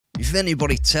If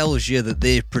anybody tells you that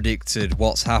they've predicted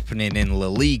what's happening in La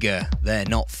Liga, they're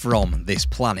not from this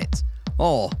planet.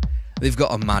 Or they've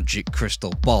got a magic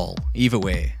crystal ball. Either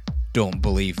way, don't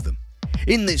believe them.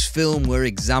 In this film, we're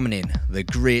examining the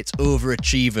great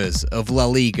overachievers of La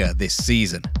Liga this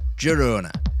season,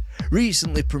 Girona.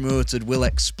 Recently promoted, will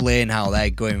explain how they're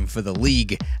going for the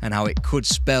league and how it could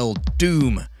spell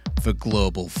doom for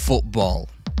global football.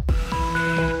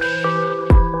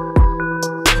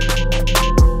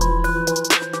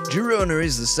 Girona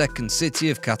is the second city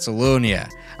of Catalonia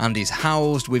and is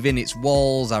housed within its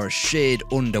walls are a shade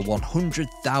under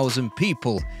 100,000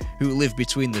 people who live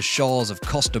between the shores of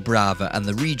Costa Brava and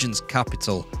the region's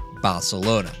capital,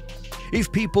 Barcelona.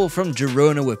 If people from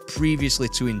Girona were previously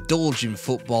to indulge in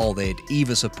football, they'd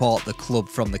either support the club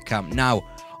from the Camp Nou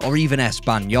or even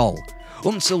Espanyol.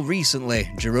 Until recently,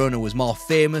 Girona was more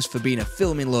famous for being a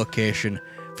filming location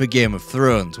for Game of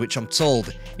Thrones, which I'm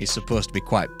told is supposed to be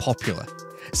quite popular.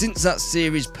 Since that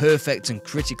series' perfect and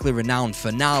critically renowned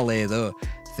finale though,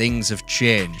 things have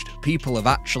changed. People have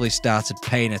actually started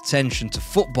paying attention to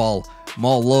football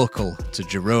more local to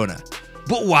Girona.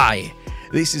 But why?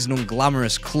 This is an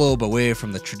unglamorous club away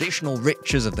from the traditional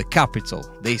riches of the capital.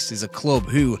 This is a club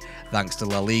who, thanks to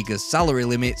La Liga's salary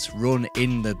limits, run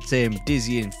in the same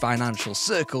dizzying financial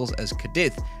circles as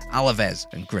Cadiz, Alaves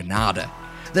and Granada.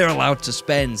 They're allowed to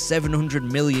spend €700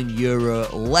 million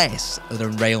less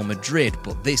than Real Madrid,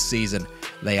 but this season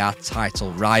they are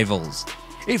title rivals.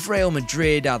 If Real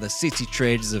Madrid are the city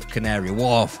traders of Canary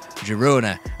Wharf,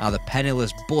 Girona are the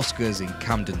penniless buskers in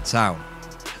Camden Town.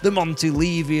 The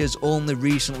Montilivi has only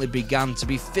recently begun to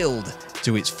be filled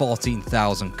to its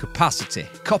 14,000 capacity,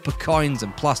 copper coins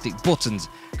and plastic buttons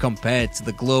compared to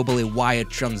the globally wired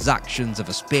transactions of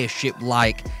a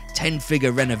spaceship-like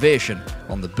 10-figure renovation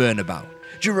on the Bernabeu.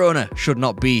 Girona should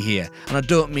not be here, and I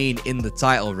don't mean in the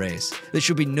title race. They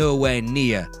should be nowhere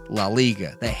near La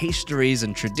Liga. Their histories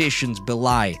and traditions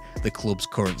belie the club's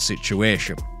current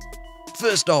situation.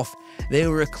 First off, they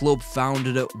were a club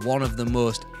founded at one of the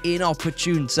most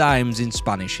inopportune times in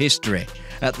Spanish history,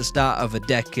 at the start of a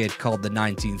decade called the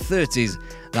 1930s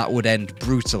that would end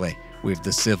brutally with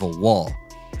the Civil War.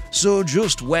 So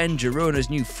just when Girona's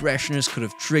new freshness could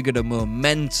have triggered a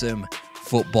momentum,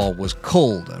 football was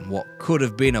culled and what could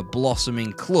have been a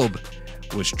blossoming club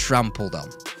was trampled on.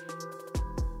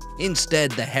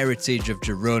 Instead, the heritage of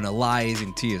Girona lies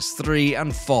in tiers 3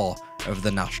 and 4 of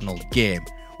the national game,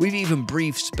 with even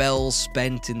brief spells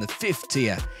spent in the 5th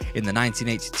tier in the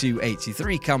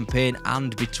 1982-83 campaign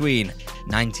and between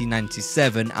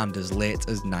 1997 and as late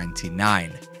as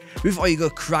 99. Before you go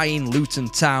crying Luton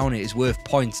Town, it is worth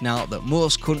pointing out that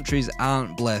most countries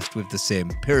aren't blessed with the same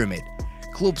pyramid.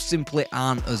 Clubs simply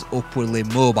aren't as upwardly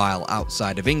mobile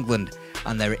outside of England,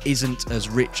 and there isn't as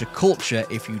rich a culture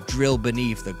if you drill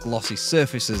beneath the glossy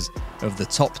surfaces of the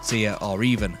top tier or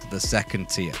even the second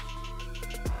tier.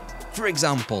 For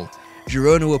example,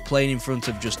 Girona were playing in front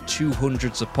of just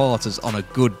 200 supporters on a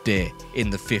good day in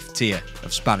the 5th tier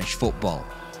of Spanish football.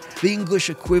 The English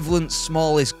equivalent's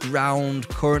smallest ground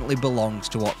currently belongs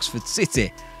to Oxford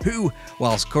City, who,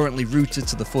 whilst currently rooted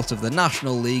to the foot of the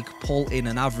National League, pull in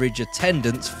an average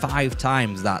attendance 5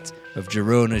 times that of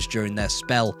Girona's during their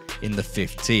spell in the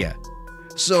 5th tier.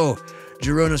 So,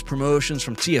 Girona's promotions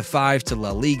from Tier 5 to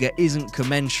La Liga isn't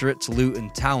commensurate to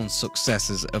Luton Town's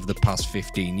successes of the past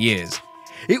 15 years.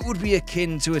 It would be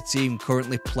akin to a team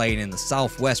currently playing in the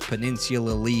South West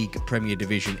Peninsula League Premier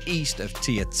Division East of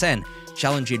Tier 10,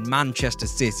 challenging Manchester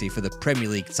City for the Premier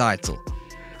League title.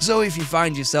 So if you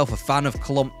find yourself a fan of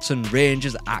Clompton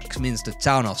Rangers, Axminster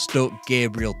Town or Stoke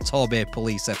Gabriel Torbay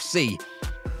Police FC,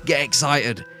 get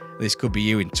excited, this could be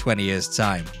you in 20 years'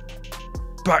 time.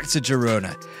 Back to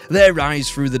Girona. Their rise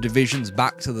through the divisions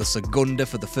back to the Segunda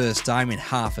for the first time in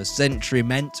half a century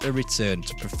meant a return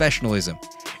to professionalism.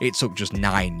 It took just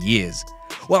 9 years.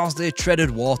 Whilst they treaded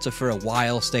water for a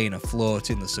while staying afloat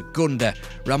in the Segunda,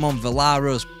 Ramon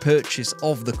Villaro's purchase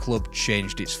of the club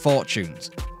changed its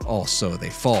fortunes. Or so they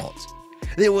thought.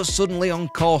 They were suddenly on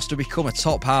course to become a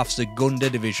top half Segunda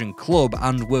division club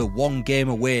and were one game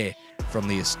away from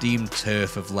the esteemed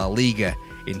turf of La Liga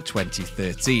in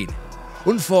 2013.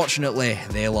 Unfortunately,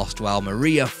 they lost to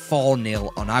Almeria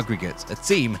 4-0 on aggregate, a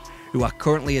team who are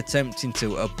currently attempting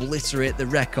to obliterate the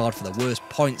record for the worst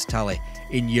points tally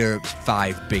in Europe's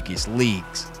 5 biggest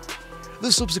leagues.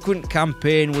 The subsequent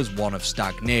campaign was one of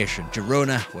stagnation.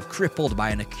 Girona were crippled by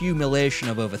an accumulation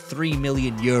of over €3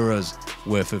 million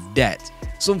worth of debt,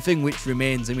 something which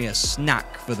remains a mere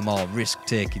snack for the more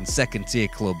risk-taking second-tier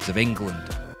clubs of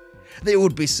England. They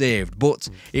would be saved, but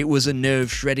it was a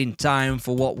nerve-shredding time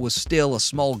for what was still a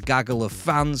small gaggle of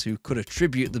fans who could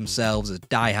attribute themselves as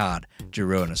die-hard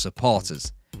Girona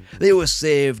supporters. They were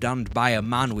saved, and by a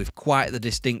man with quite the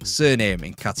distinct surname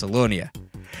in Catalonia.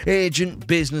 Agent,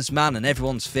 businessman and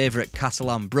everyone's favourite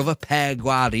Catalan brother Pep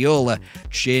Guardiola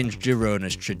changed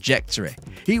Girona's trajectory.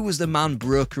 He was the man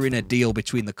brokering a deal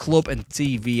between the club and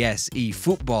TVSE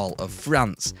Football of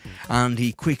France, and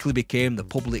he quickly became the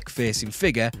public-facing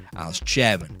figure as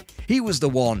chairman. He was the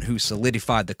one who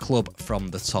solidified the club from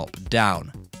the top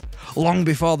down. Long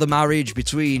before the marriage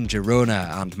between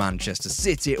Girona and Manchester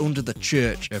City under the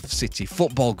Church of City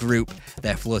Football Group,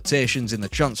 their flotations in the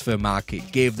transfer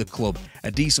market gave the club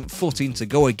a decent footing to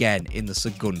go again in the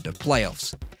Segunda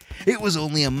playoffs. It was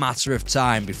only a matter of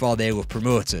time before they were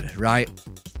promoted, right?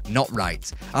 Not right,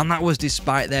 and that was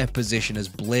despite their position as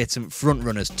blatant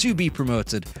frontrunners to be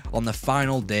promoted on the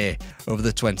final day of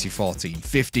the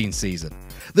 2014-15 season.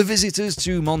 The visitors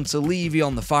to Montilivi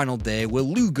on the final day were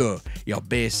Lugo, your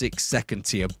basic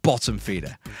second-tier bottom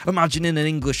feeder. Imagining an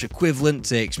English equivalent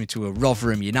takes me to a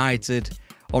Rotherham United,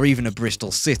 or even a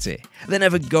Bristol City. They're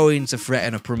never going to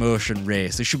threaten a promotion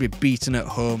race. They should be beaten at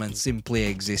home and simply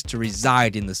exist to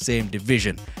reside in the same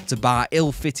division, to bar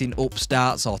ill-fitting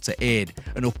upstarts or to aid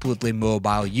an upwardly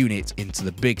mobile unit into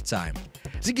the big time.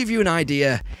 To give you an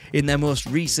idea, in their most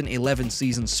recent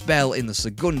 11-season spell in the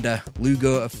Segunda,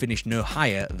 Lugo have finished no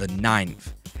higher than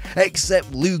 9th.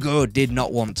 Except Lugo did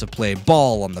not want to play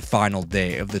ball on the final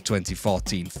day of the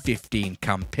 2014-15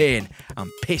 campaign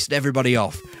and pissed everybody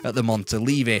off at the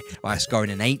Montilivi by scoring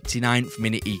an 89th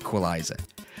minute equaliser.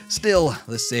 Still,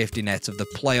 the safety net of the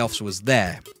playoffs was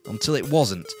there, until it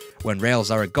wasn't, when Real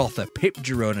Zaragoza pipped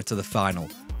Girona to the final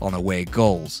on away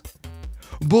goals.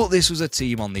 But this was a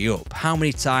team on the up. How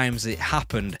many times it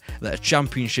happened that a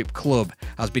championship club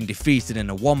has been defeated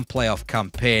in a one playoff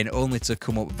campaign only to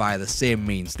come up via the same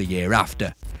means the year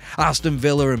after? Aston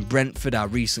Villa and Brentford are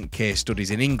recent case studies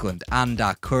in England and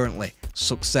are currently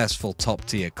successful top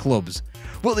tier clubs.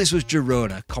 But this was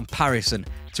Girona. Comparison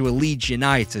to a Leeds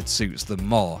United suits them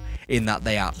more, in that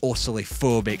they are utterly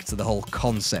phobic to the whole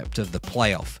concept of the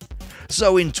playoff.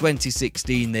 So in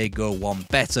 2016 they go one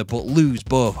better but lose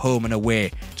both home and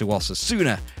away to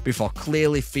Osasuna before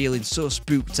clearly feeling so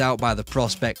spooked out by the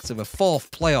prospect of a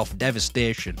fourth playoff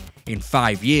devastation in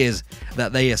 5 years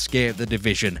that they escape the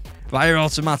division via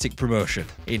automatic promotion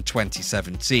in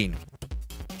 2017.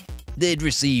 They'd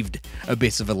received a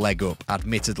bit of a leg up,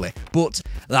 admittedly, but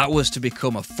that was to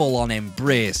become a full-on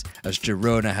embrace as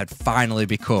Girona had finally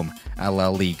become a La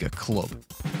Liga club.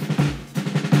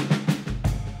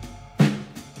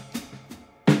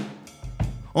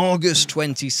 August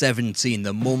 2017,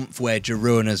 the month where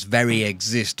Girona's very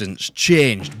existence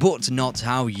changed, but not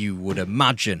how you would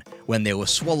imagine when they were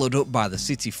swallowed up by the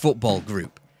City Football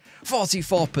Group.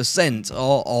 44%,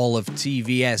 or all of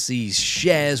TVSE's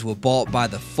shares, were bought by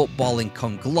the footballing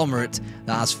conglomerate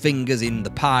that has fingers in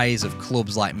the pies of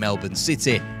clubs like Melbourne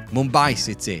City, Mumbai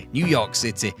City, New York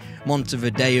City,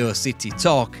 Montevideo City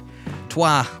Torque,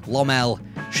 Troyes, Lommel,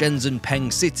 Shenzhen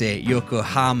Peng City,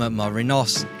 Yokohama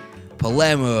Marinos,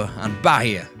 Palermo and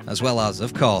Bahia, as well as,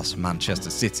 of course, Manchester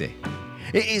City.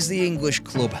 It is the English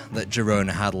club that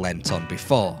Girona had lent on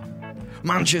before.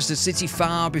 Manchester City,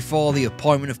 far before the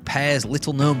appointment of Pep's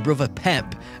little-known brother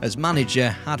Pep as manager,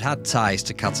 had ties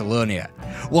to Catalonia.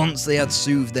 Once they had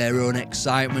soothed their own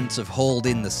excitement of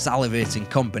holding the salivating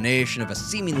combination of a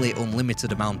seemingly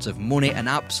unlimited amount of money and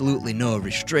absolutely no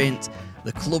restraint,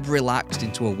 the club relaxed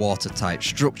into a watertight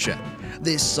structure.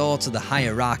 This saw to the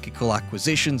hierarchical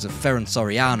acquisitions of Ferran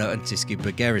Soriano and Tiski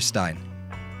Begiristain.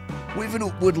 With an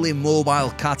upwardly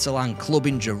mobile Catalan club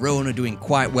in Girona doing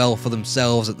quite well for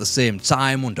themselves at the same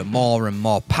time under more and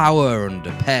more power under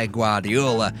Pep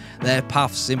Guardiola, their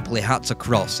paths simply had to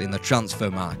cross in the transfer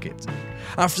market.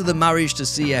 After the marriage to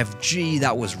CFG,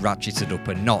 that was ratcheted up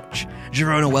a notch.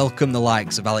 Girona welcomed the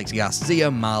likes of Alex Garcia,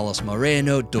 Marlos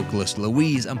Moreno, Douglas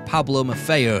Luiz and Pablo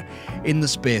Maffeo in the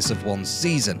space of one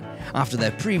season, after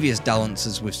their previous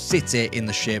dalliances with City in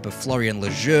the shape of Florian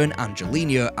Lejeune,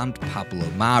 Angelino and Pablo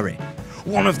Mari.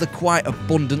 One of the quite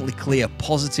abundantly clear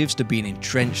positives to being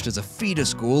entrenched as a feeder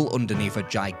school underneath a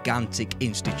gigantic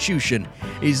institution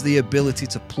is the ability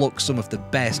to pluck some of the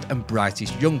best and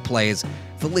brightest young players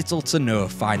for little to no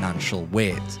financial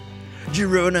weight.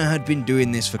 Girona had been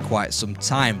doing this for quite some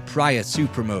time prior to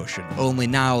promotion, only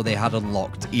now they had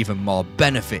unlocked even more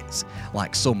benefits,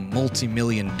 like some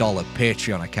multi-million-dollar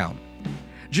Patreon account.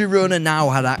 Girona now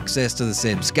had access to the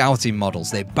same scouting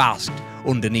models. They basked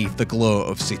underneath the glow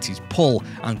of City's pull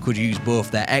and could use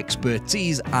both their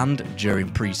expertise and, during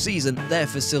pre-season, their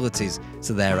facilities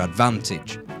to their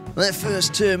advantage. Their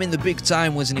first term in the big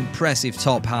time was an impressive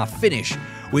top half finish,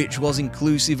 which was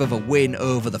inclusive of a win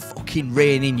over the fucking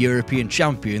reigning European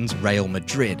champions Real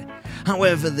Madrid.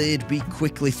 However, they'd be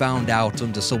quickly found out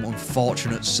under some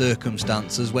unfortunate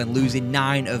circumstances when losing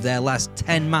 9 of their last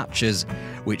 10 matches,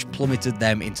 which plummeted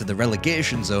them into the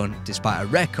relegation zone despite a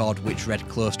record which read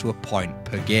close to a point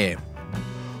per game.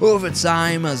 Over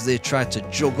time, as they tried to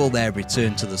juggle their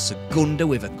return to the Segunda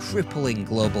with a crippling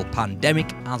global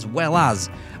pandemic as well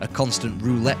as a constant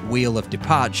roulette wheel of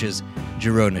departures,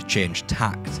 Girona changed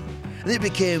tact. They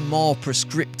became more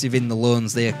prescriptive in the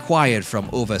loans they acquired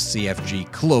from other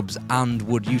CFG clubs and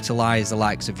would utilise the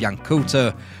likes of Yan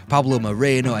Couto, Pablo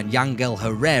Moreno and Yangel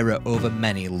Herrera over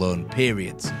many loan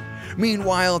periods.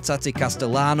 Meanwhile, Tati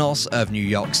Castellanos of New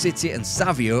York City and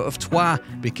Savio of Troyes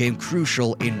became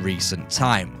crucial in recent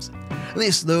times.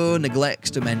 This, though,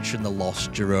 neglects to mention the loss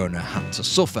Girona had to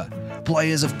suffer.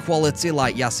 Players of quality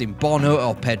like Yacine Bono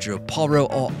or Pedro Porro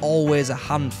are always a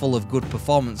handful of good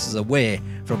performances away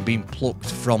from being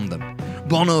plucked from them.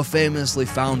 Bono famously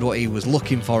found what he was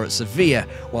looking for at Sevilla,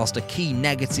 whilst a key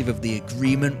negative of the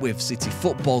agreement with City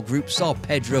Football Group saw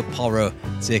Pedro Porro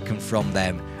taken from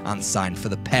them and signed for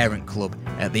the parent club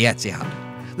at the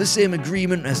Etihad. The same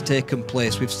agreement has taken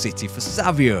place with City for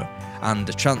Savio, and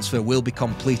a transfer will be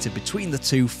completed between the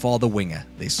two for the winger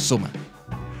this summer.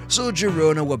 So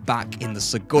Girona were back in the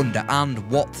Segunda, and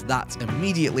what that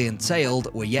immediately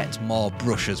entailed were yet more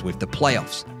brushes with the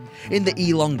playoffs. In the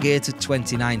elongated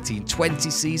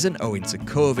 2019-20 season, owing to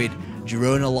COVID,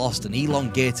 Girona lost an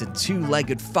elongated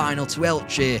two-legged final to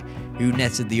Elche, who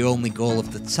netted the only goal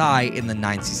of the tie in the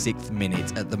 96th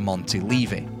minute at the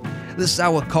Montilivi. The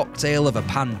sour cocktail of a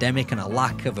pandemic and a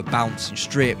lack of a bouncing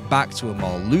straight back to a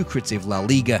more lucrative La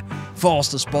Liga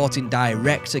forced the sporting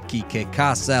director Quique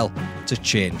Carcel to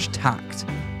change tact.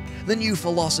 The new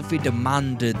philosophy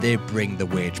demanded they bring the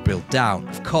wage bill down.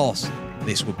 Of course,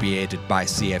 this would be aided by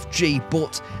CFG,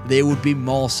 but they would be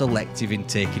more selective in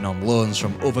taking on loans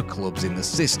from other clubs in the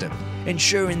system,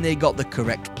 ensuring they got the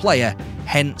correct player,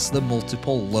 hence the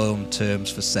multiple loan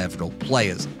terms for several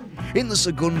players. In the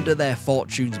Segunda, their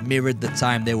fortunes mirrored the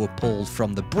time they were pulled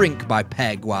from the brink by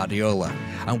Pep Guardiola,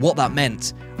 and what that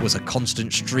meant was a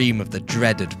constant stream of the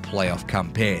dreaded playoff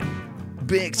campaign.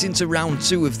 Baked into round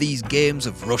 2 of these games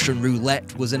of Russian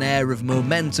roulette was an air of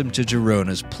momentum to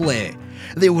Girona's play.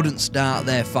 They wouldn't start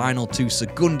their final 2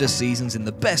 Segunda seasons in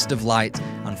the best of light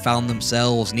and found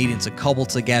themselves needing to cobble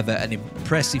together an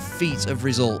impressive feat of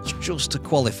results just to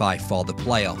qualify for the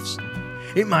playoffs.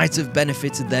 It might have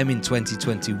benefited them in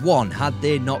 2021 had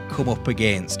they not come up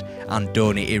against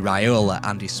Andoni Iraola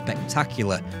and his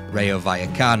spectacular Rayo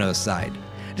Vallecano side.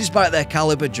 Despite their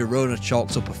calibre, Girona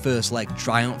chalked up a first leg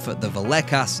triumph at the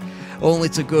Vallecas, only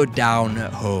to go down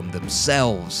at home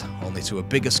themselves, only to a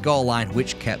bigger scoreline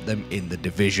which kept them in the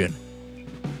division.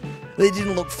 They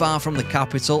didn't look far from the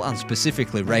capital, and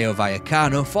specifically Rayo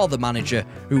Vallecano, for the manager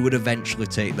who would eventually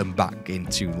take them back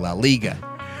into La Liga.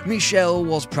 Michel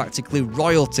was practically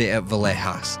royalty at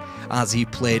Vallecas, as he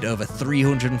played over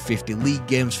 350 league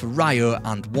games for Rayo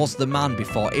and was the man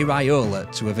before Iraola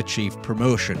to have achieved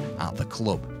promotion at the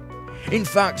club. In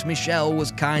fact, Michel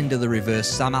was kinda the reverse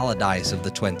Sam Allardyce of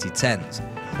the 2010s.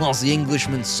 Whilst the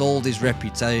Englishman sold his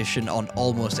reputation on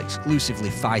almost exclusively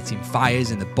fighting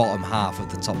fires in the bottom half of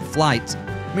the top flight,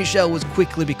 Michel was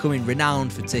quickly becoming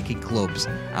renowned for taking clubs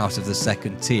out of the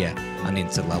second tier and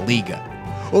into La Liga,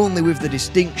 only with the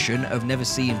distinction of never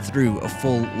seeing through a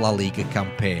full La Liga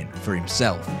campaign for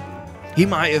himself. He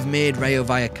might have made Rayo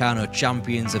Vallecano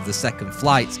champions of the second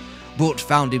flight, but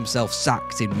found himself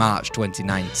sacked in March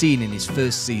 2019 in his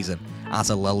first season as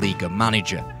a La Liga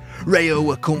manager. Rayo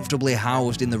were comfortably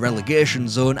housed in the relegation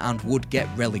zone and would get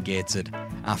relegated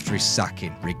after his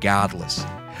sacking regardless.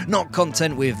 Not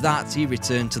content with that, he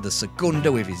returned to the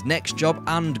Segunda with his next job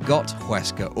and got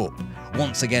Huesca up,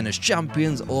 once again as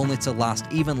champions, only to last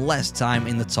even less time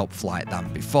in the top flight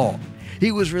than before.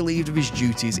 He was relieved of his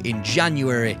duties in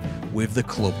January with the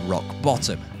club rock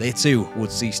bottom. They too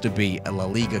would cease to be a La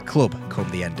Liga club come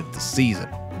the end of the season.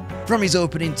 From his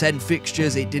opening 10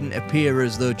 fixtures, it didn't appear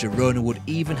as though Girona would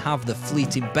even have the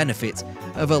fleeting benefit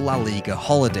of a La Liga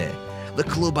holiday. The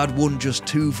club had won just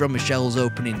 2 from Michel's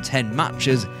opening 10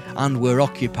 matches and were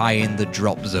occupying the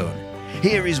drop zone.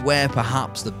 Here is where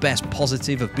perhaps the best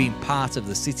positive of being part of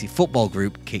the City Football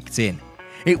Group kicked in.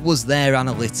 It was their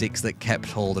analytics that kept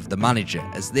hold of the manager,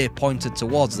 as they pointed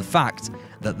towards the fact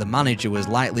that the manager was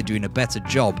likely doing a better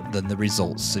job than the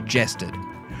results suggested.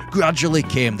 Gradually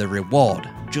came the reward.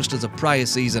 Just as a prior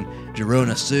season,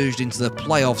 Girona surged into the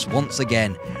playoffs once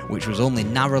again, which was only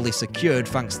narrowly secured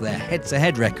thanks to their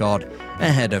head-to-head record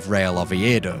ahead of Real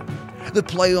Oviedo. The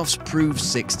playoffs proved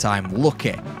six-time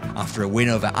lucky, after a win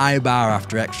over Eibar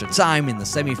after extra time in the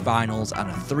semi-finals and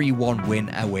a 3-1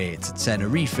 win away to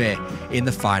Tenerife in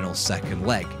the final second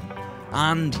leg.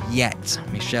 And yet,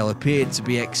 Michel appeared to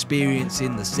be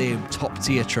experiencing the same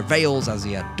top-tier travails as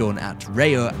he had done at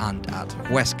Rayo and at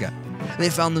Huesca. They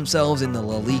found themselves in the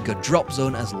La Liga drop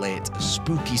zone as late as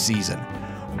spooky season.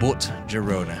 But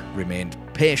Girona remained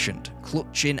patient,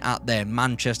 clutching at their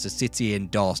Manchester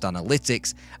City-endorsed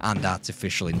analytics and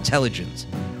artificial intelligence.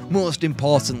 Most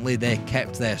importantly, they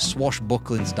kept their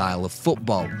swashbuckling style of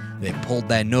football. They pulled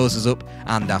their noses up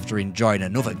and, after enjoying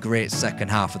another great second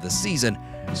half of the season,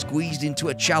 squeezed into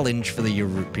a challenge for the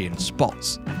European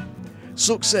spots.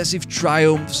 Successive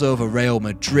triumphs over Real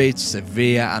Madrid,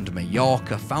 Sevilla and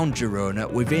Mallorca found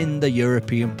Girona within the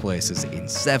European places in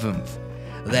 7th.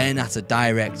 Then, at a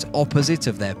direct opposite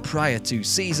of their prior 2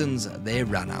 seasons, they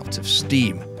ran out of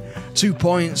steam. 2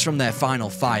 points from their final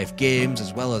 5 games,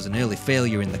 as well as an early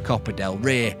failure in the Copa del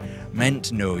Rey,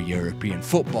 meant no European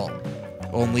football.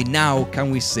 Only now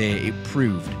can we say it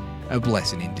proved a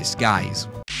blessing in disguise.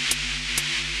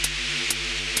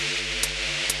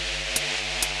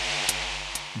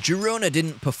 Girona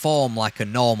didn't perform like a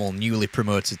normal newly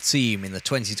promoted team in the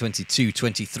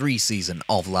 2022-23 season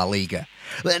of La Liga.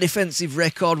 Their defensive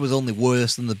record was only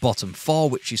worse than the bottom 4,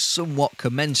 which is somewhat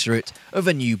commensurate of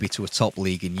a newbie to a top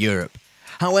league in Europe.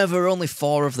 However, only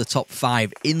 4 of the top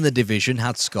 5 in the division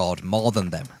had scored more than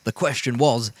them. The question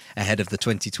was, ahead of the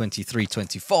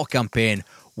 2023-24 campaign,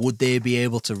 would they be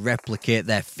able to replicate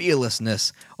their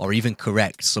fearlessness or even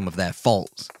correct some of their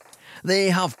faults?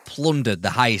 They have plundered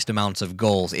the highest amount of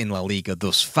goals in La Liga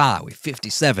thus far, with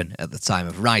 57 at the time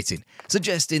of writing,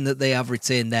 suggesting that they have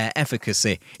retained their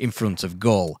efficacy in front of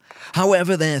goal.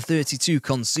 However, their 32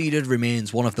 conceded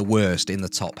remains one of the worst in the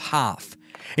top half.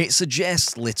 It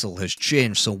suggests little has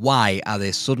changed, so why are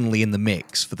they suddenly in the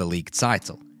mix for the league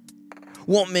title?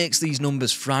 What makes these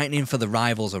numbers frightening for the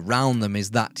rivals around them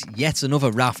is that yet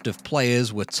another raft of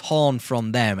players were torn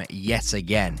from them yet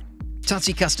again.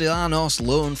 Tati Castellanos'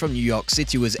 loan from New York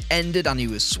City was ended and he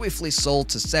was swiftly sold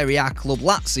to Serie A club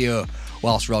Lazio,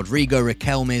 whilst Rodrigo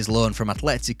Riquelme's loan from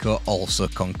Atletico also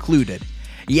concluded.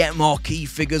 Yet more key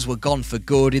figures were gone for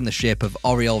good in the shape of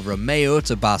Oriol Romeo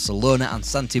to Barcelona and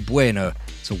Santi Bueno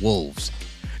to Wolves.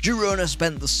 Girona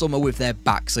spent the summer with their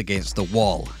backs against the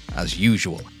wall, as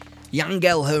usual.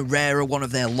 Yangel Herrera, one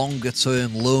of their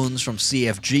longer-term loans from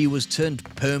CFG, was turned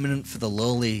permanent for the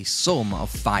lowly sum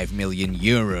of €5 million.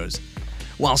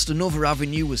 Whilst another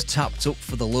avenue was tapped up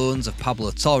for the loans of Pablo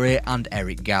Torre and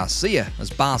Eric Garcia, as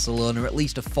Barcelona at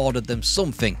least afforded them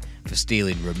something for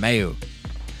stealing Romeo.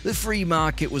 The free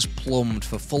market was plumbed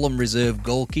for Fulham reserve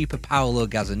goalkeeper Paulo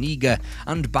Gazzaniga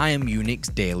and Bayern Munich's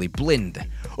Daley Blind.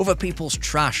 Other people's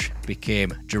trash became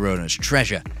Girona's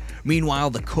treasure.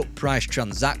 Meanwhile, the cut-price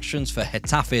transactions for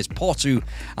Getafe's Portu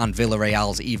and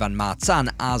Villarreal's Ivan Martin,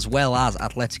 as well as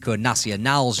Atletico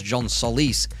Nacional's John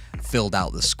Solis, filled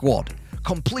out the squad.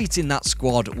 Completing that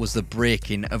squad was the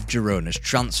breaking of Girona's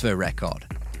transfer record.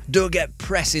 Don't get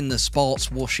pressing the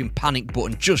sports-washing panic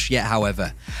button just yet,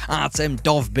 however. Artem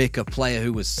Dovbyk, a player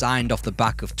who was signed off the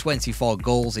back of 24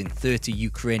 goals in 30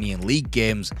 Ukrainian league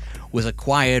games, was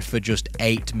acquired for just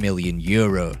 €8 million.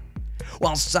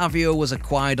 While Savio was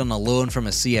acquired on a loan from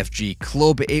a CFG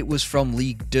club, it was from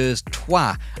Ligue 2's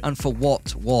Troyes and for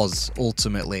what was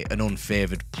ultimately an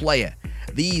unfavoured player.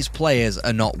 These players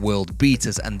are not world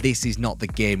beaters, and this is not the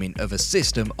gaming of a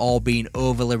system or being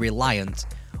overly reliant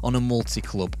on a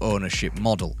multi-club ownership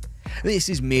model. This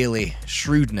is merely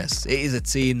shrewdness. It is a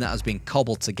team that has been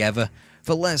cobbled together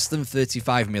for less than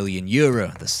 €35 million,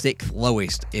 the 6th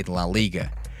lowest in La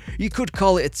Liga. You could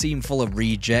call it a team full of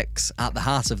rejects. At the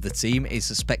heart of the team is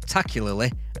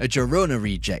spectacularly a Girona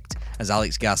reject, as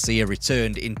Alex Garcia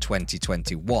returned in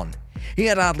 2021. He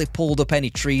had hardly pulled up any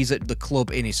trees at the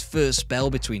club in his first spell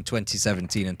between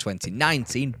 2017 and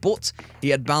 2019, but he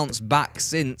had bounced back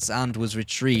since and was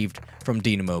retrieved from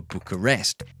Dinamo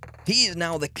Bucharest. He is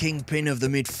now the kingpin of the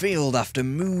midfield after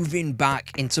moving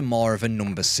back into more of a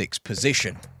number 6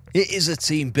 position. It is a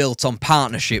team built on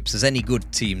partnerships, as any good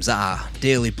teams are.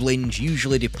 Daley Blind,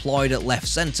 usually deployed at left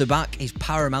centre-back, is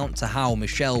paramount to how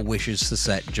Michel wishes to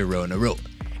set Girona up.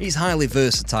 He's highly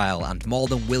versatile and more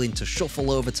than willing to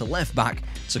shuffle over to left-back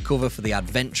to cover for the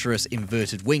adventurous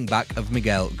inverted wing-back of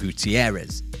Miguel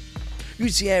Gutierrez.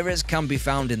 Gutierrez can be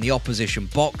found in the opposition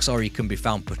box, or he can be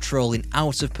found patrolling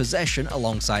out of possession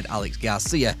alongside Alex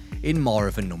Garcia in more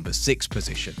of a number 6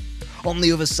 position. On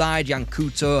the other side, Jan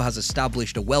Kuto has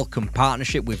established a welcome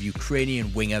partnership with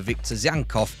Ukrainian winger Viktor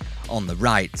Zyankov on the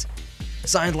right.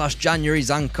 Signed last January,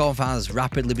 Zankov has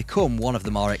rapidly become one of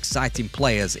the more exciting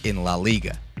players in La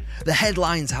Liga. The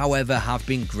headlines, however, have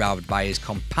been grabbed by his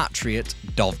compatriot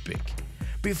Dovbyk.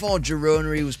 Before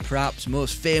Girona, he was perhaps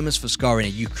most famous for scoring a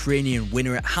Ukrainian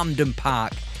winner at Hampden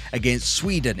Park against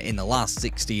Sweden in the last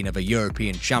 16 of a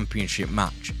European Championship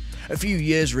match. A few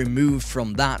years removed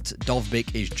from that,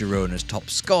 Dovbyk is Girona's top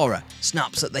scorer,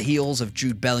 snaps at the heels of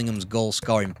Jude Bellingham's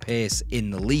goal-scoring pace in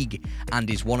the league, and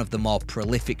is one of the more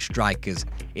prolific strikers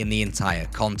in the entire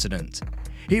continent.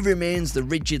 He remains the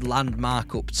rigid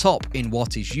landmark up top in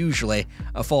what is usually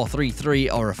a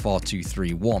 4-3-3 or a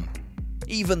 4-2-3-1.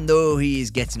 Even though he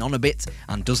is getting on a bit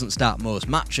and doesn't start most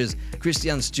matches,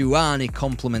 Cristian Stuani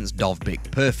complements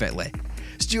Dovbyk perfectly.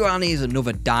 Stuani is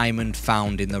another diamond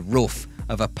found in the rough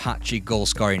of a patchy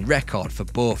goal-scoring record for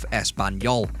both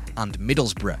Espanyol and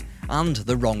Middlesbrough, and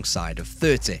the wrong side of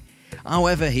 30.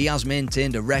 However, he has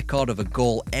maintained a record of a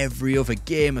goal every other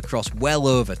game across well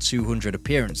over 200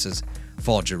 appearances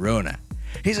for Girona.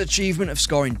 His achievement of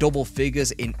scoring double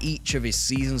figures in each of his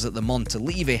seasons at the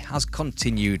Montelivi has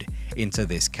continued into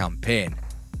this campaign.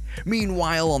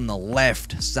 Meanwhile, on the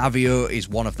left, Savio is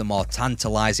one of the more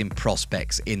tantalising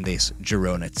prospects in this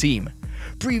Girona team.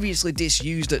 Previously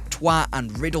disused at Troyes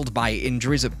and riddled by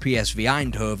injuries at PSV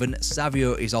Eindhoven,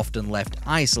 Savio is often left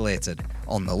isolated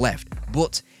on the left,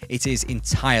 but it is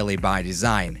entirely by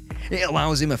design. It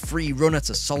allows him a free runner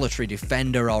to solitary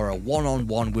defender or a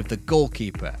one-on-one with the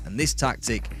goalkeeper, and this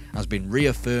tactic has been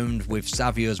reaffirmed with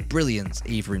Savio's brilliance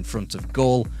either in front of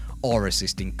goal or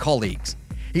assisting colleagues.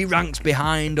 He ranks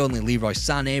behind only Leroy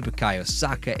Sané, Bukayo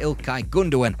Saka, Ilkay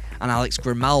Gundogan and Alex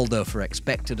Grimaldo for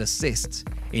expected assists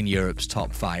in Europe's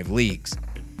top 5 leagues.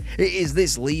 It is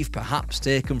this leaf, perhaps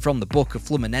taken from the book of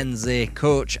Fluminense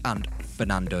coach and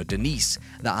Fernando Diniz,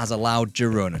 that has allowed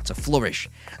Girona to flourish.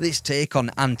 This take on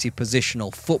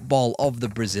anti-positional football of the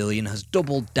Brazilian has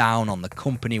doubled down on the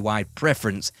company-wide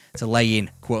preference to lay in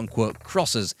quote-unquote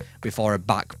crosses before a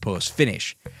back post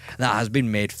finish. That has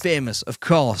been made famous, of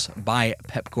course, by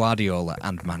Pep Guardiola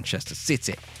and Manchester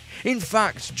City. In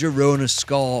fact, Girona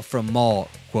score from more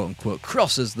quote-unquote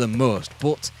crosses than most,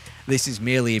 but this is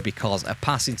merely because a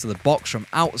pass into the box from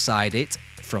outside it,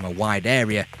 from a wide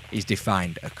area, is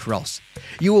defined a cross.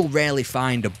 You will rarely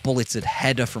find a bulleted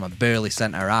header from a burly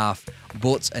centre-half,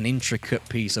 but an intricate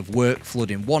piece of work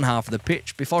flooding one half of the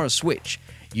pitch before a switch,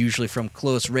 usually from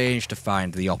close range to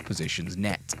find the opposition's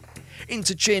net.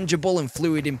 Interchangeable and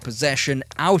fluid in possession,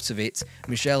 out of it,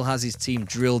 Michel has his team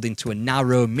drilled into a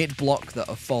narrow mid-block that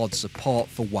affords support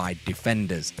for wide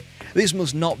defenders. This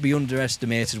must not be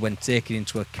underestimated when taking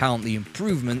into account the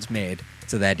improvements made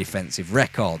to their defensive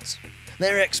records.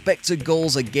 Their expected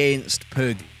goals against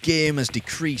per game has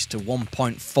decreased to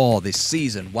 1.4 this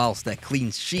season, whilst their clean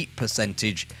sheet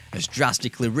percentage has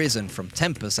drastically risen from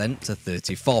 10% to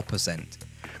 34%.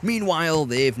 Meanwhile,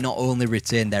 they've not only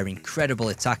retained their incredible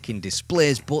attacking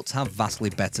displays, but have vastly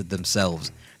bettered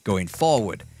themselves going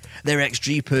forward. Their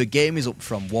XG per game is up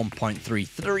from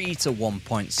 1.33 to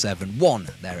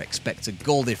 1.71. Their expected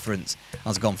goal difference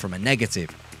has gone from a negative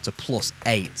to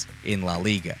 +8 in La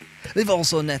Liga. They've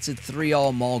also netted 3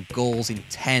 or more goals in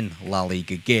 10 La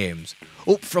Liga games,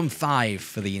 up from 5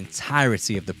 for the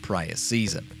entirety of the prior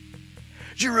season.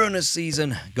 Girona's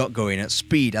season got going at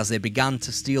speed as they began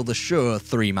to steal the show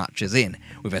 3 matches in,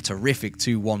 with a terrific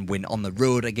 2-1 win on the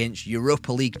road against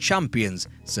Europa League champions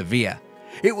Sevilla.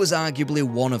 It was arguably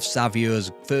one of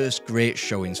Savio's first great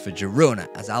showings for Girona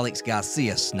as Alex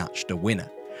Garcia snatched a winner.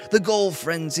 The goal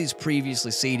frenzies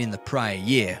previously seen in the prior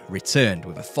year returned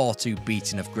with a 4-2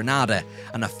 beating of Granada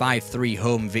and a 5-3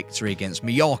 home victory against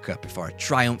Mallorca before a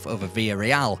triumph over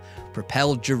Villarreal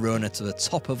propelled Girona to the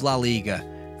top of La Liga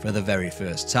for the very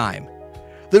first time.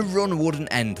 The run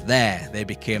wouldn't end there. They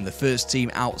became the first team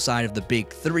outside of the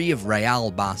big 3 of Real,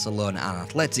 Barcelona and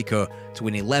Atletico to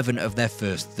win 11 of their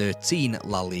first 13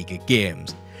 La Liga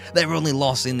games. Their only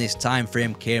loss in this time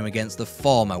frame came against the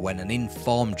former when an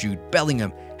informed Jude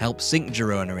Bellingham helped sink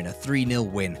Girona in a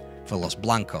 3-0 win for Los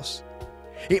Blancos.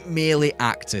 It merely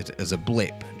acted as a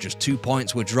blip. Just 2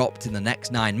 points were dropped in the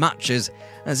next 9 matches,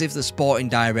 as if the sporting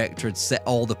director had set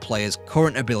all the players'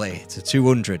 current ability to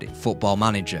 200 in Football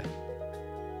Manager.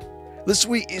 The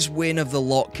sweetest win of the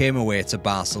lot came away to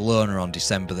Barcelona on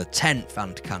December the 10th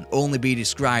and can only be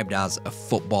described as a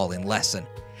footballing lesson.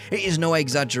 It is no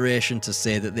exaggeration to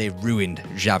say that they ruined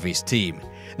Xavi's team.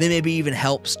 They maybe even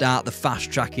helped start the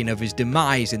fast-tracking of his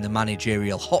demise in the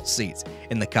managerial hot seat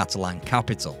in the Catalan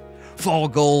capital. 4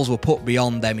 goals were put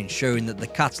beyond them, ensuring that the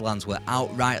Catalans were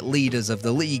outright leaders of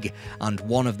the league and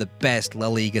one of the best La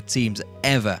Liga teams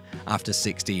ever after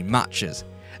 16 matches.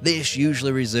 This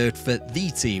usually reserved for the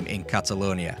team in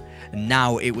Catalonia, and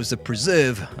now it was the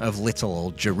preserve of little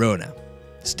old Girona.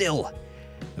 Still,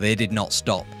 they did not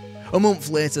stop. A month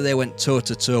later they went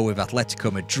toe-to-toe with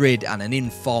Atletico Madrid and an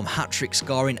in-form hat-trick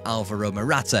scoring Alvaro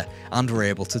Morata and were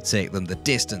able to take them the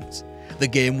distance. The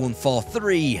game won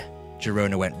 4-3.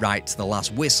 Girona went right to the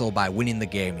last whistle by winning the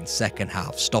game in second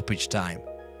half stoppage time.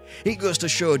 It goes to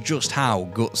show just how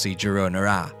gutsy Girona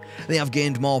are. They have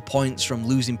gained more points from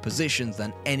losing positions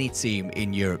than any team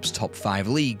in Europe's top 5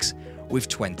 leagues, with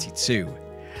 22.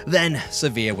 Then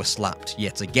Sevilla were slapped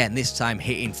yet again, this time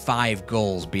hitting 5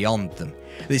 goals beyond them.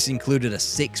 This included a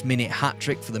 6-minute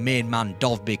hat-trick for the main man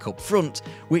Doyle up front,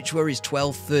 which were his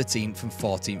 12th, 13th and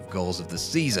 14th goals of the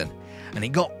season. And it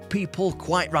got people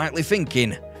quite rightly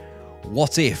thinking,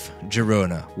 what if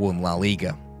Girona won La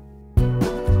Liga?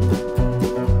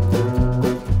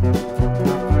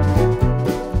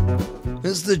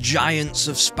 As the giants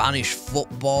of Spanish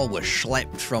football were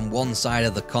schlepped from one side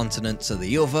of the continent to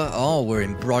the other, or were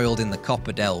embroiled in the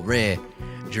Copa del Rey,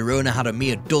 Girona had a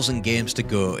mere dozen games to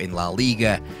go in La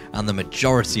Liga, and the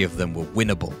majority of them were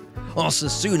winnable.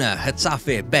 Osasuna,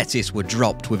 Getafe, Betis were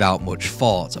dropped without much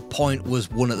thought. A point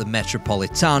was won at the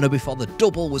Metropolitano before the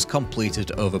double was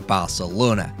completed over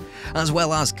Barcelona, as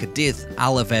well as Cadiz,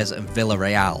 Alaves and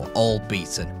Villarreal, all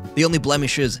beaten. The only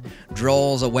blemishes,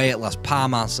 draws away at Las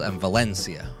Palmas and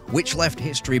Valencia, which left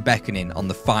history beckoning on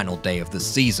the final day of the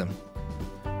season.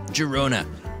 Girona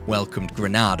welcomed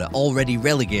Granada, already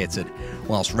relegated,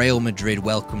 whilst Real Madrid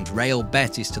welcomed Real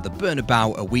Betis to the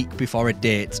Bernabeu a week before a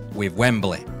date with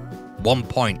Wembley. 1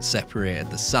 point separated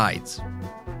the sides.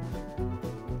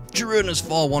 Girona's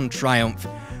 4-1 triumph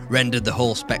rendered the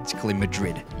whole spectacle in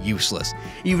Madrid useless,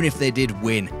 even if they did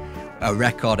win a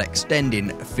record-extending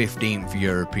 15th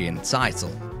European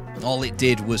title. All it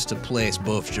did was to place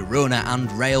both Girona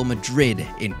and Real Madrid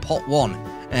in Pot 1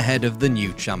 ahead of the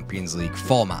new Champions League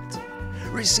format.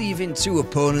 Receiving 2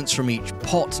 opponents from each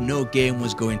pot, no game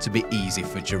was going to be easy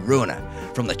for Girona.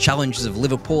 From the challenges of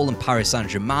Liverpool and Paris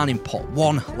Saint-Germain in Pot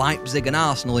 1, Leipzig and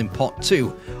Arsenal in Pot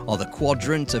 2, or the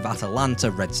quadrant of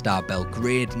Atalanta, Red Star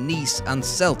Belgrade, Nice and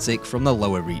Celtic from the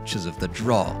lower reaches of the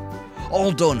draw.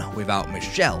 All done without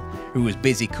Michel, who was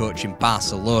busy coaching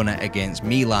Barcelona against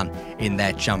Milan in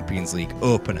their Champions League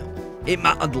opener. It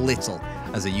mattered little,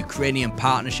 as the Ukrainian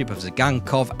partnership of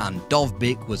Zagankov and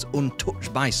Dovbyk was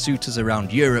untouched by suitors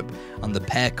around Europe, and the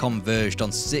pair converged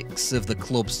on 6 of the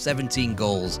club's 17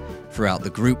 goals throughout the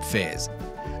group phase.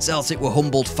 Celtic were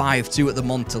humbled 5-2 at the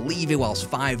Montelivi, whilst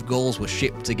 5 goals were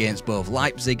shipped against both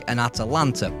Leipzig and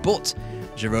Atalanta, but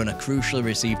Girona crucially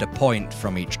received a point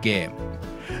from each game.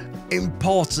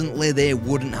 Importantly, they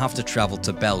wouldn't have to travel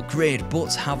to Belgrade,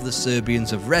 but have the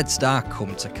Serbians of Red Star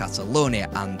come to Catalonia,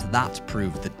 and that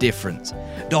proved the difference.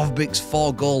 Dovbyk's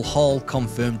 4-goal haul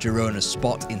confirmed Girona's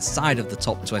spot inside of the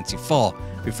top 24,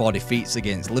 before defeats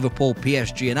against Liverpool,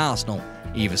 PSG and Arsenal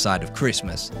either side of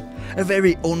Christmas. A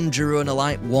very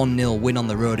un-Girona-like 1-0 win on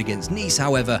the road against Nice,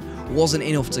 however, wasn't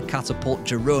enough to catapult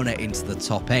Girona into the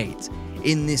top 8.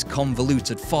 In this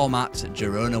convoluted format,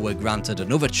 Girona were granted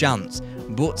another chance,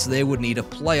 but they would need a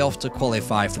playoff to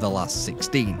qualify for the last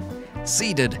 16.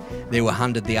 Seeded, they were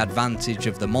handed the advantage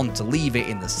of the Montelivi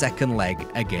in the second leg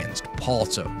against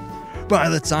Porto. By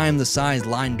the time the sides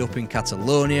lined up in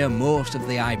Catalonia, most of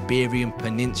the Iberian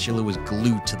Peninsula was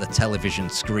glued to the television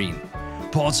screen.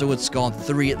 Porto had scored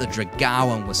 3 at the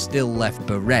Dragao and was still left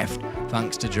bereft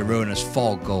thanks to Girona's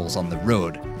 4 goals on the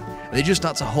road. They just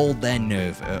had to hold their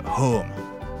nerve at home.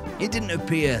 It didn't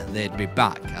appear they'd be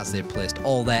back, as they placed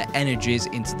all their energies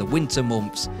into the winter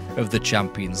months of the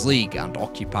Champions League and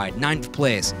occupied 9th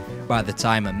place by the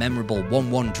time a memorable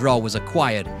 1-1 draw was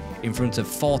acquired in front of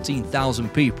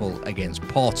 14,000 people against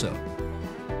Porto.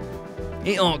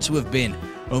 It ought to have been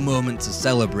a moment to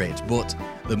celebrate, but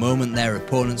the moment their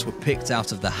opponents were picked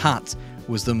out of the hat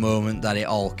was the moment that it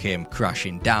all came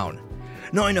crashing down.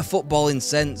 Not in a footballing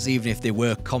sense, even if they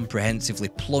were comprehensively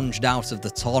plunged out of the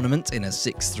tournament in a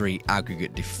 6-3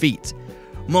 aggregate defeat.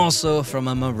 More so from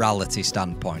a morality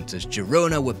standpoint, as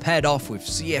Girona were paired off with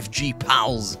CFG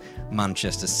pals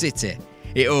Manchester City.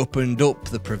 It opened up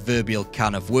the proverbial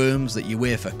can of worms that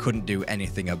UEFA couldn't do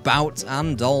anything about,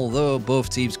 and although both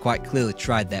teams quite clearly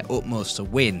tried their utmost to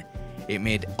win, it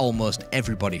made almost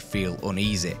everybody feel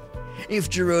uneasy. If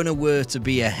Girona were to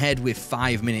be ahead with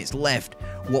 5 minutes left,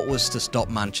 what was to stop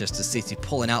Manchester City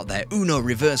pulling out their Uno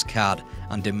reverse card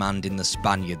and demanding the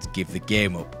Spaniards give the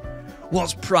game up?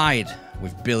 What's pride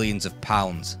with billions of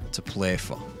pounds to play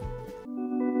for?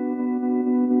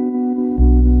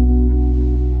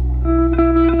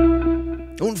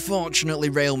 Unfortunately,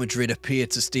 Real Madrid appeared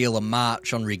to steal a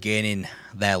march on regaining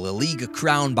their La Liga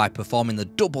crown by performing the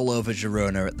double over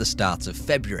Girona at the start of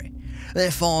February.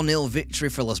 Their 4-0 victory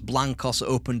for Los Blancos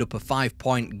opened up a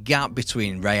 5-point gap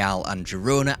between Real and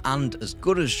Girona, and as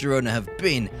good as Girona have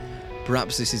been,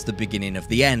 perhaps this is the beginning of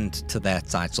the end to their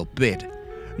title bid.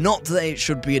 Not that it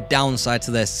should be a downside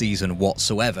to their season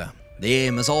whatsoever. The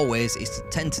aim, as always, is to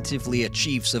tentatively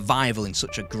achieve survival in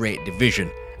such a great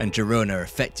division, and Girona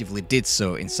effectively did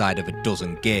so inside of a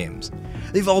dozen games.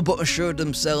 They've all but assured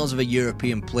themselves of a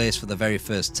European place for the very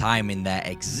first time in their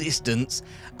existence,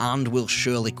 and will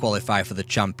surely qualify for the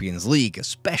Champions League,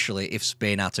 especially if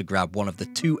Spain are to grab one of the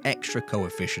 2 extra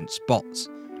coefficient spots.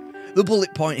 The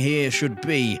bullet point here should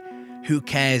be, who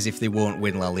cares if they won't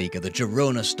win La Liga? The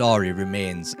Girona story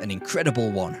remains an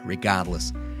incredible one,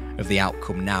 regardless of the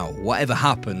outcome now. Whatever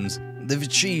happens, they've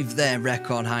achieved their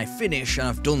record high finish and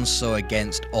have done so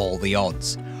against all the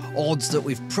odds. Odds that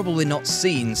we've probably not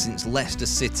seen since Leicester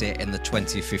City in the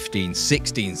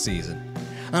 2015-16 season.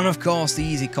 And of course, the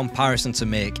easy comparison to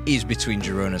make is between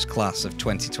Girona's class of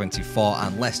 2024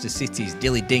 and Leicester City's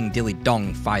dilly ding dilly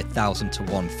dong 5,000 to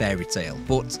 1 fairy tale,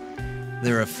 but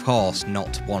they're of course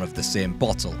not one of the same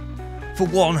bottle. For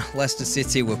one, Leicester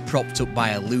City were propped up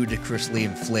by a ludicrously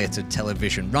inflated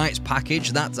television rights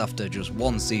package that, after just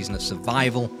 1 season of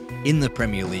survival in the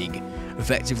Premier League,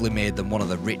 effectively made them one of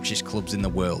the richest clubs in the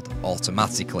world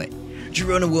automatically.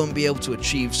 Girona won't be able to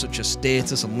achieve such a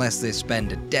status unless they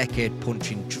spend a decade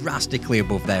punching drastically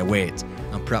above their weight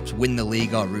and perhaps win the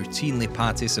league or routinely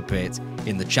participate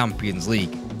in the Champions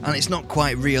League. And it's not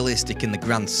quite realistic in the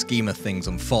grand scheme of things,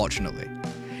 unfortunately.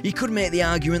 You could make the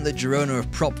argument that Girona are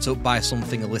propped up by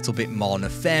something a little bit more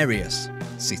nefarious,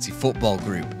 City Football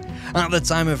Group. At the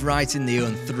time of writing, they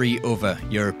own 3 other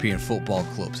European football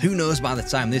clubs. Who knows, by the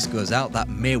time this goes out, that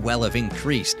may well have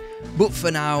increased. But for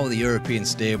now, the European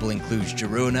stable includes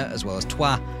Girona, as well as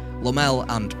Troyes, Lommel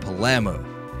and Palermo.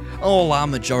 All are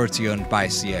majority owned by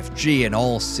CFG and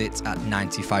all sit at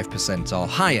 95% or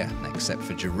higher, except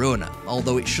for Girona,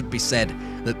 although it should be said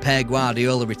that Pep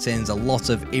Guardiola retains a lot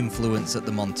of influence at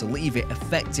the Montalivi,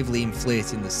 effectively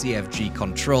inflating the CFG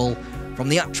control from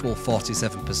the actual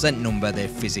 47% number they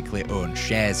physically own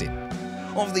shares in.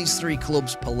 Of these 3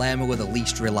 clubs, Palermo were the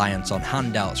least reliant on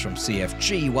handouts from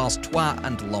CFG, whilst Troyes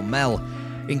and Lommel,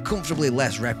 in comfortably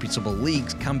less reputable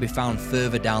leagues, can be found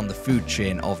further down the food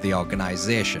chain of the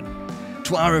organisation.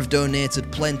 Troyes have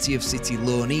donated plenty of City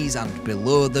loanees, and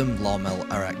below them, Lommel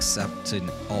are accepting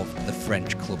of the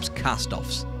French club's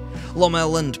cast-offs.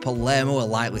 Lommel and Palermo are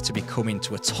likely to be coming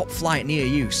to a top flight near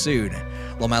you soon.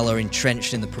 Lommel are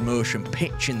entrenched in the promotion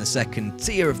pitch in the second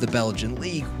tier of the Belgian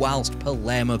league, whilst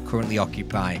Palermo currently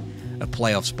occupy a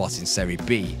playoff spot in Serie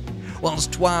B.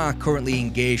 Whilst Troyes are currently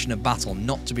engaged in a battle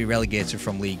not to be relegated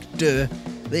from Ligue 2,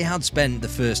 they had spent the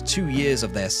first 2 years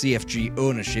of their CFG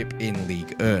ownership in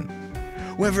Ligue 1.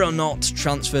 Whether or not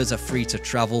transfers are free to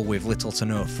travel with little to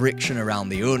no friction around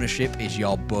the ownership is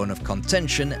your bone of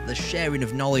contention, the sharing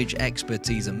of knowledge,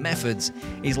 expertise and methods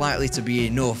is likely to be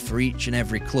enough for each and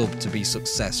every club to be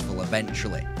successful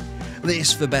eventually.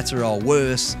 This, for better or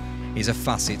worse, is a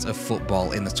facet of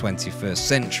football in the 21st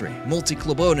century.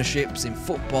 Multi-club ownerships in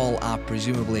football are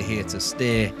presumably here to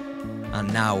stay,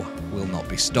 and now will not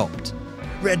be stopped.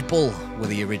 Red Bull were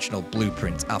the original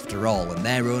blueprint after all, and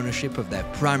their ownership of their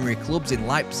primary clubs in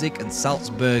Leipzig and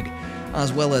Salzburg,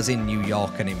 as well as in New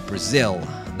York and in Brazil.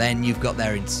 Then you've got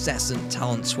their incessant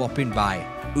talent swapping by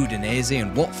Udinese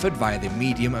and Watford via the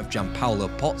medium of Gianpaolo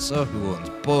Pozzo, who owns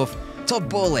both. Todd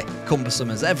Boehly,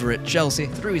 cumbersome as ever at Chelsea,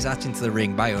 threw his hat into the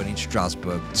ring by owning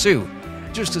Strasbourg too,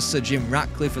 just as Sir Jim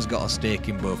Ratcliffe has got a stake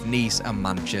in both Nice and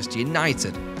Manchester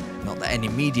United. Not that any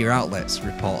media outlets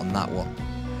report on that one.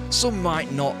 Some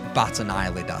might not bat an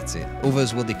eyelid at it,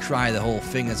 others will decry the whole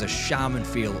thing as a sham and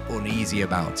feel uneasy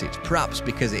about it, perhaps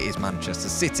because it is Manchester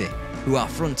City, who are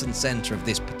front and centre of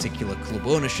this particular club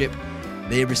ownership.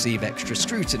 They receive extra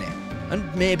scrutiny,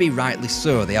 and maybe rightly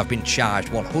so. They have been charged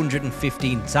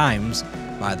 115 times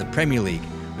by the Premier League,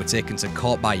 were taken to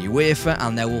court by UEFA,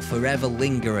 and there will forever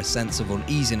linger a sense of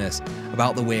uneasiness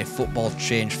about the way football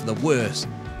changed for the worse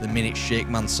the minute Sheikh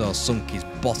Mansour sunk his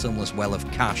bottomless well of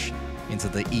cash into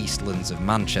the Eastlands of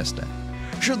Manchester.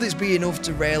 Should this be enough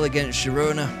to rail against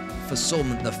Girona? For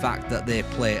some, the fact that they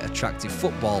play attractive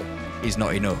football is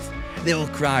not enough. They will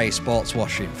cry sports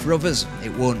washing. For others,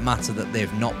 it won't matter that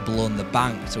they've not blown the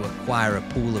bank to acquire a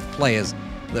pool of players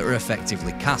that are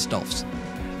effectively cast-offs.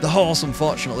 The horse,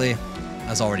 unfortunately,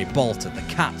 has already bolted the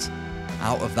cat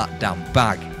out of that damn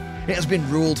bag. It has been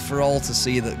ruled for all to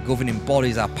see that governing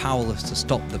bodies are powerless to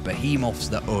stop the behemoths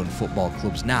that own football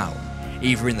clubs now,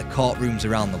 either in the courtrooms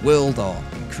around the world or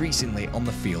in increasingly on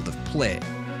the field of play.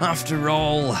 After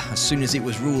all, as soon as it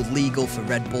was ruled legal for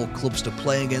Red Bull clubs to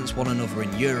play against one another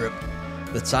in Europe,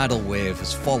 the tidal wave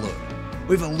has followed,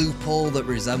 with a loophole that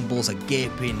resembles a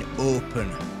gaping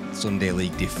open Sunday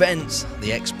League defence.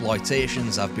 The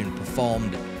exploitations have been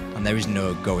performed and there is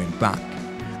no going back.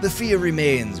 The fear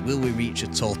remains, will we reach a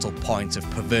total point of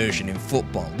perversion in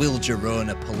football? Will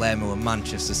Girona, Palermo and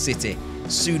Manchester City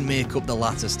soon make up the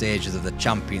latter stages of the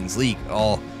Champions League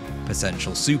or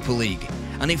potential Super League?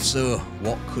 And if so,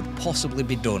 what could possibly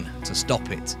be done to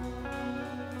stop it?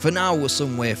 For now, we're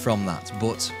some way from that,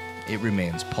 but it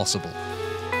remains possible.